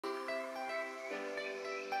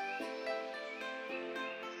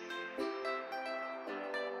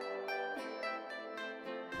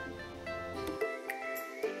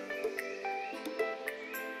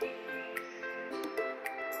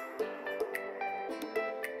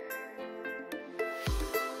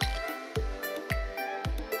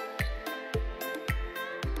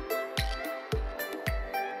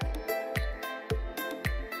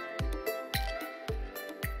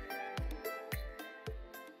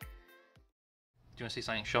you want to see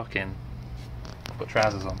something shocking? I've got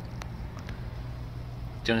trousers on. Do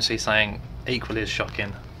you want to see something equally as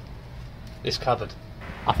shocking? This cupboard.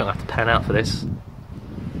 I think I have to pan out for this. And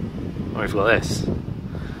we've got this.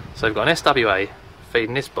 So we've got an SWA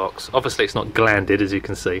feeding this box. Obviously it's not glanded, as you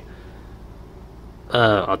can see.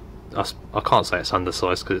 I can't say it's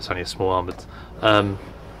undersized because it's only a small armoured.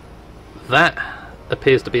 That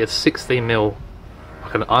appears to be a 16mm.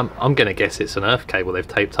 I'm going to guess it's an earth cable they've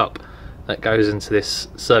taped up that goes into this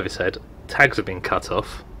service head. Tags have been cut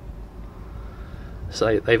off.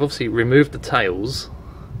 So they've obviously removed the tails.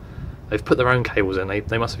 They've put their own cables in.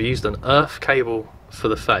 They must have used an earth cable for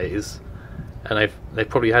the phase, and they've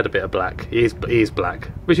probably had a bit of black. He is black,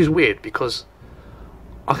 which is weird because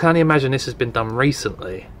I can only imagine this has been done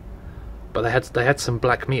recently. But they had some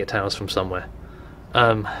black meter tails from somewhere.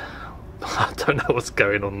 I don't know what's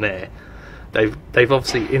going on there. They've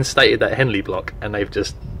obviously instated that Henley block, and they've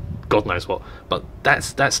just God knows what. But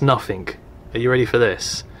that's nothing. Are you ready for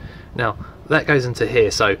this? Now that goes into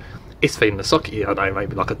here, so it's feeding the socket. I don't know,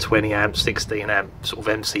 maybe like a 20 amp, 16 amp sort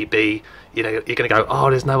of MCB. You know, you're going to go, oh,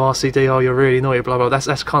 there's no RCD. Oh, you're really naughty. Blah blah.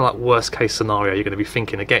 That's kind of like worst case scenario you're going to be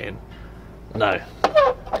thinking of getting. No,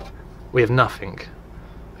 we have nothing.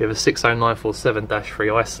 We have a 60947-3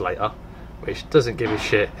 isolator, which doesn't give a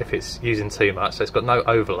shit if it's using too much. So it's got no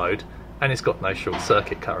overload, and it's got no short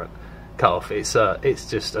circuit current cut off. It's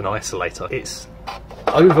just an isolator. Its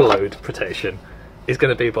overload protection is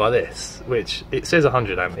going to be by this, which it says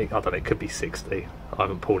 100 amp. I don't know, it could be 60. I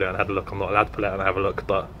haven't pulled it out and had a look. I'm not allowed to pull it out and have a look,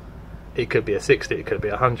 but it could be a 60, it could be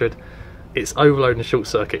 100. Its overload and short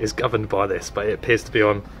circuit is governed by this, but it appears to be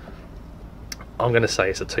on, I'm going to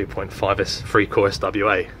say it's a 2.5S 3-core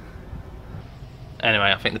SWA.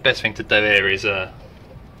 Anyway, I think the best thing to do here is, I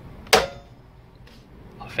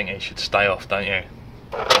think it should stay off, don't you?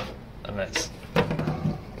 And let's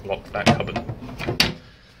lock that cupboard.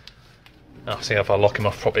 I'll see if I lock him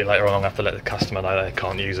off properly later on. I'll have to let the customer know they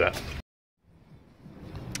can't use it.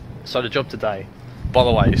 So the job today, by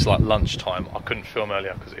the way, it's like lunchtime. I couldn't film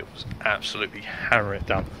earlier because it was absolutely hammering it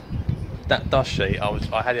down. That dust sheet,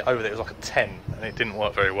 I had it over there, it was like a 10, and it didn't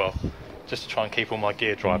work very well. Just to try and keep all my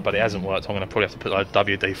gear dry, but it hasn't worked. I'm going to probably have to put like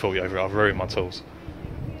WD-40 over it. I've ruined my tools.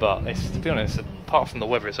 But it's, to be honest, apart from the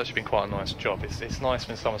weather, it's actually been quite a nice job. It's nice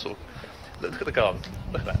when someone sort of, look at the garden,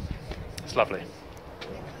 look at that, it's lovely.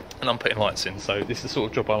 And I'm putting lights in, so this is the sort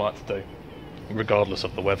of job I like to do, regardless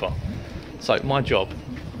of the weather. So my job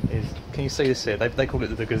is, can you see this here? They call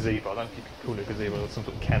it the gazebo. I don't know if you could call it a gazebo or some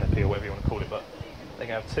sort of canopy or whatever you want to call it, but they're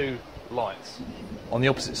going to have two lights. On the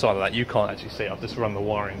opposite side of that, you can't actually see it. I've just run the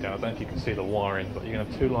wiring down. I don't know if you can see the wiring, but you're going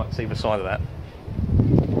to have two lights either side of that,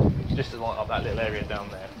 just to light up that little area down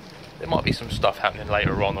there. There might be some stuff happening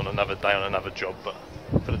later on another day on another job, but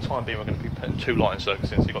for the time being we're going to be putting two lighting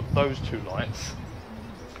circuits in. So you've got those two lights,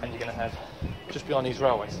 and you're going to have, just behind these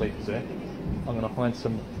railway sleepers here, I'm going to hide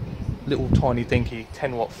some little tiny dinky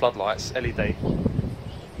 10-watt floodlights, LED,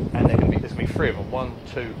 and there's going to be three of them, 1,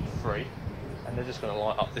 2, 3, and they're just going to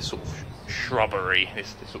light up this sort of shrubbery,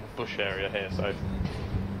 this sort of bush area here. So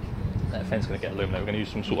that fence is going to get illuminated. We're going to use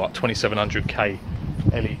some sort of like 2700K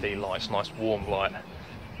LED lights, nice warm light,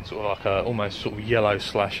 sort of like a almost sort of yellow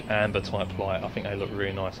 / amber type light. I think they look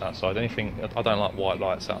really nice outside. Anything, I don't like white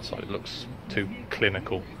lights outside, it looks too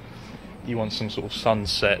clinical. You want some sort of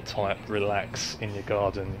sunset type relax in your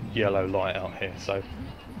garden yellow light out here. So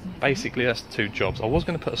basically that's the two jobs. I was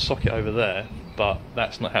going to put a socket over there, but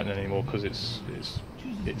that's not happening anymore because it's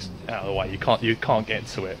out of the way. You can't get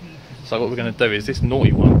to it. So what we're going to do is this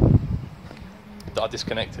naughty one that I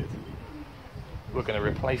disconnected, we're going to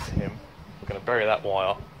replace him. We're going to bury that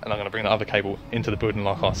wire, and I'm going to bring the other cable into the building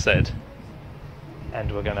like I said,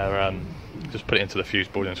 and we're going to just put it into the fuse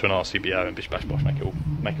board into an RCBO and bish bash bosh, make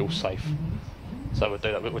it all safe. So we'll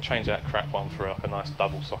do that. We'll change that crap one for like a nice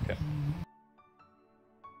double socket.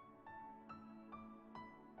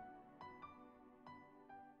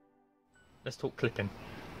 Let's talk clipping.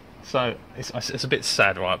 So it's a bit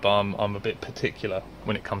sad, right? But I'm a bit particular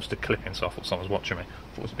when it comes to clipping. So I thought someone was watching me.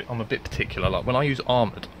 I'm a bit particular. Like when I use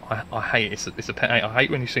armoured, I hate it. It's a pet hate. I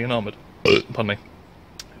hate when you see an armoured, pardon me,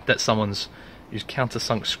 that someone's used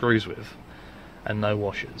countersunk screws with, and no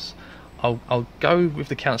washers. I'll go with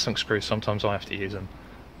the countersunk screws. Sometimes I have to use them,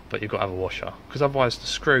 but you've got to have a washer because otherwise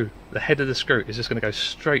the head of the screw is just going to go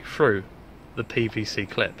straight through the PVC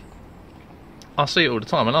clip. I see it all the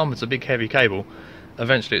time. An armoured's a big heavy cable.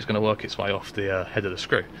 Eventually it's going to work its way off the head of the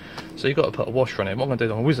screw. So you've got to put a washer on it. What I'm going to do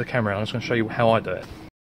is I'm going to whiz the camera around. I'm just going to show you how I do it.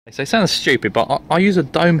 So it sounds stupid, but I use a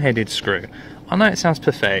dome-headed screw. I know it sounds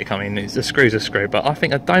pathetic. I mean, the screw's a screw, but I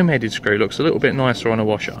think a dome-headed screw looks a little bit nicer on a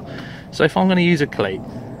washer. So if I'm going to use a cleat,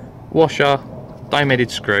 washer,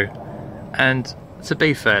 diamonded screw, and to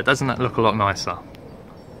be fair, doesn't that look a lot nicer?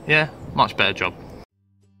 Yeah, much better job.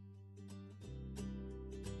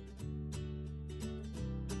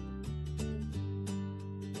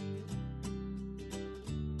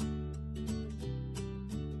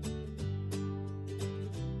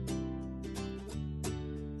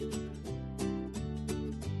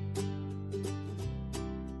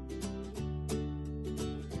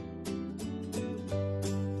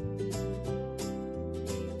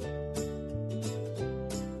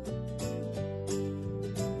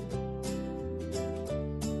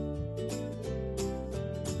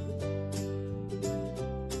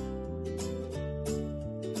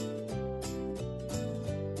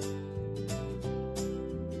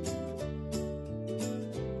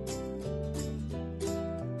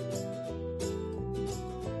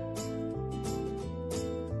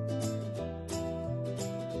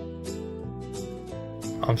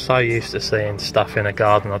 I'm so used to seeing stuff in a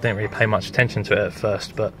garden, I didn't really pay much attention to it at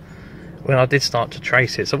first, but when I did start to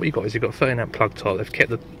trace it, so what you've got is you've got a 13 amp plug top, they've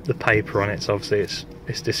kept the paper on it, so obviously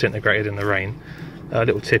it's disintegrated in the rain. A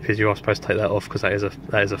little tip is you are supposed to take that off because that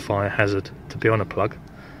is a fire hazard to be on a plug.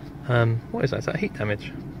 What is that? Is that heat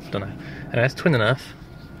damage? I don't know. Anyway, it's twin and earth.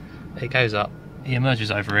 It goes up, it emerges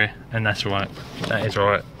over here, and that's right. That is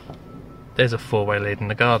right. There's a four-way lead in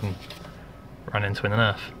the garden, running twin and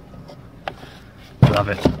earth. Love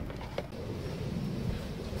it.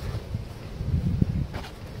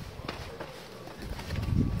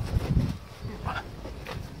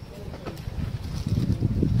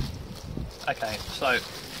 Okay, so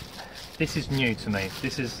this is new to me.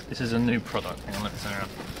 This is a new product. Hang on, let's turn around.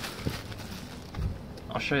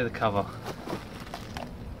 I'll show you the cover.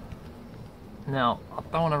 Now, I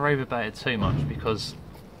don't want to rave about it too much because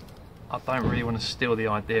I don't really want to steal the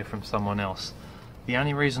idea from someone else. The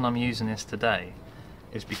only reason I'm using this today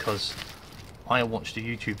is because I watched a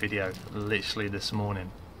YouTube video literally this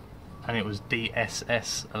morning, and it was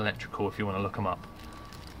DSS Electrical, if you want to look them up,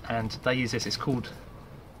 and they use this. It's called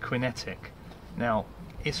Quinetic. Now,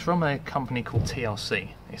 it's from a company called TLC.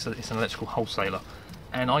 It's an electrical wholesaler,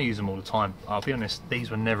 and I use them all the time. I'll be honest,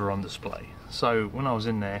 these were never on display, so when I was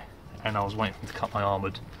in there and I was waiting for them to cut my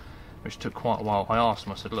armoured, which took quite a while, I asked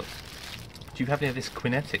them, I said, look, do you have any of this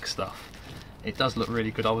Quinetic stuff? It does look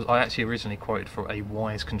really good. I actually originally quoted for a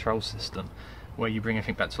Wise control system where you bring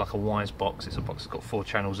everything back to like a Wise box. It's a box that's got 4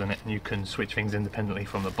 channels in it and you can switch things independently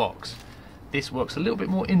from the box. This works a little bit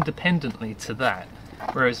more independently to that,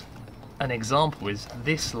 whereas an example is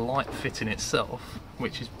this light fitting itself,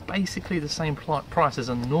 which is basically the same price as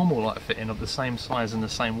a normal light fitting of the same size and the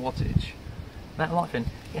same wattage. That light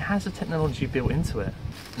fitting, it has the technology built into it.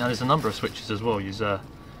 Now there's a number of switches as well.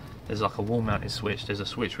 There's like a wall mounted switch, there's a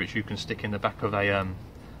switch which you can stick in the back of a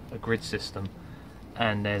grid system,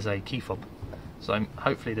 and there's a key fob. So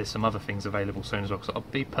hopefully there's some other things available soon as well, because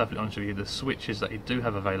I'll be perfectly honest with you, the switches that you do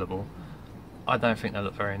have available, I don't think they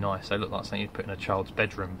look very nice. They look like something you'd put in a child's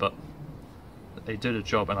bedroom, but they do the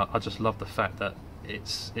job, and I just love the fact that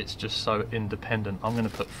it's just so independent. I'm going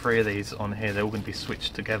to put 3 of these on here, they're all going to be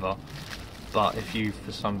switched together. But if you,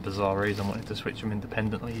 for some bizarre reason, wanted to switch them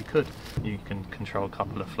independently, you could. You can control a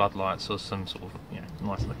couple of floodlights or some sort of, you know,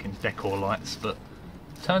 nice looking decor lights, but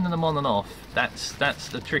turning them on and off, that's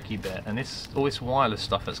the tricky bit. And all this wireless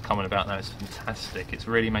stuff that's coming about now is fantastic. It's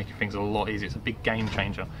really making things a lot easier. It's a big game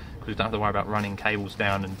changer because you don't have to worry about running cables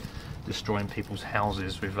down and destroying people's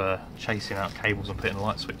houses with chasing out cables and putting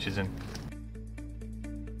light switches in.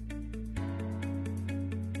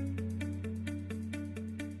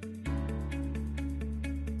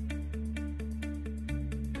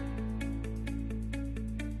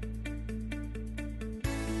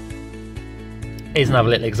 Here's another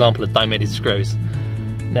little example of diamonded screws.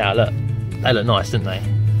 Now look, they look nice, didn't they?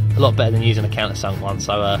 A lot better than using a countersunk one,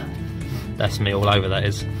 so that's me all over, that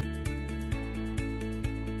is.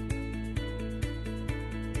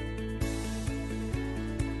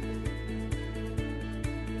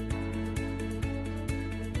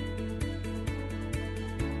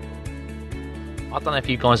 I don't know if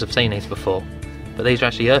you guys have seen these before, but these are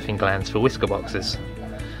actually earthing glands for Wiska boxes.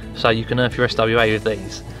 So you can earth your SWA with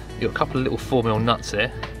these. You've got a couple of little 4mm nuts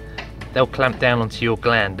there. They'll clamp down onto your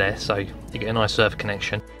gland there, so you get a nice earth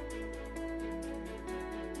connection.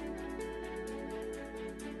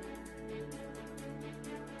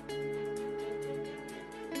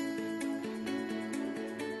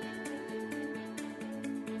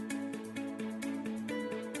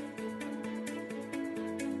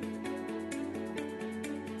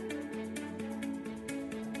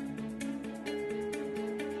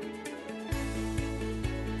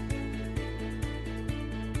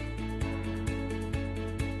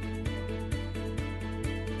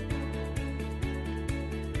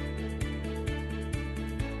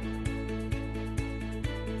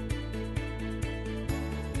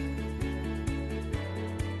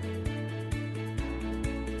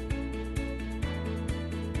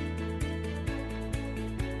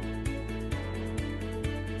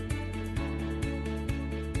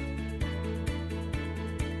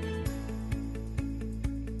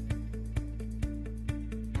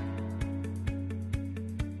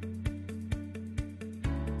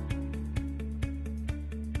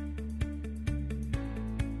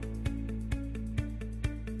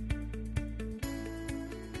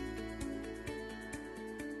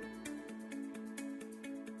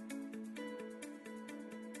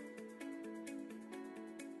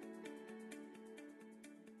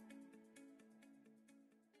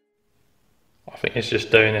 I think it's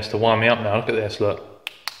just doing this to wind me up now. Look at this, look.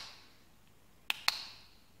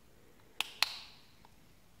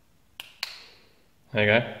 There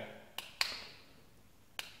you go.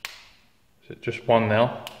 Is it just one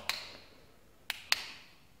now?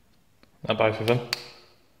 Now both of them.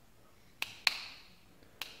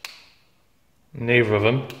 Neither of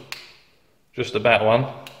them. Just the back one.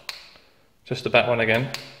 Just the back one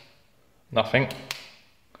again. Nothing.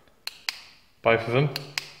 Both of them.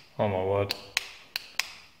 Oh my word.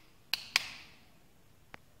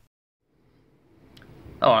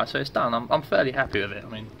 Alright, so it's done. I'm fairly happy with it. I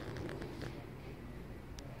mean,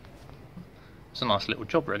 it's a nice little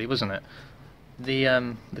job really, wasn't it?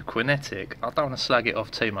 The Quinetic, I don't want to slag it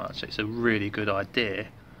off too much. It's a really good idea.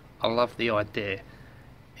 I love the idea.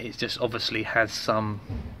 It just obviously has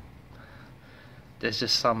there's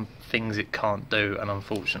just some things it can't do, and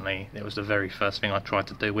unfortunately it was the very first thing I tried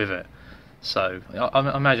to do with it. So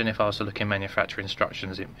I imagine if I was to look in manufacturer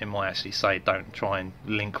instructions, it might actually say don't try and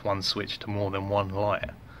link one switch to more than one light,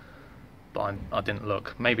 but I didn't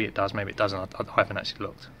look. Maybe it does, maybe it doesn't. I haven't actually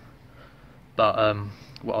looked. But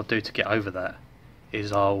what I'll do to get over that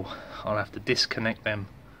is I'll have to disconnect them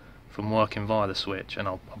from working via the switch, and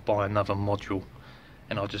I'll buy another module,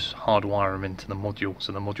 and I'll just hardwire them into the module,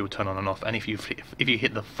 so the module will turn on and off. And if you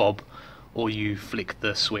hit the fob or you flick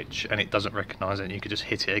the switch and it doesn't recognise it, you could just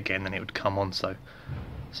hit it again and it would come on. So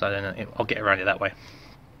then I'll get around it that way.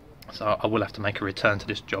 So I will have to make a return to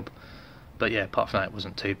this job. But yeah, apart from that, it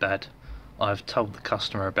wasn't too bad. I've told the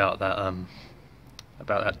customer about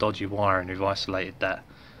that dodgy wiring. We've isolated that.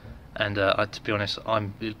 And to be honest, by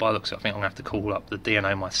the looks of it, I think I'm going to have to call up the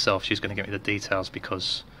DNO myself. She's going to give me the details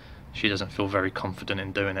because she doesn't feel very confident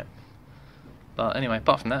in doing it. But anyway,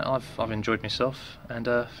 apart from that, I've enjoyed myself, and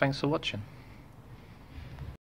thanks for watching.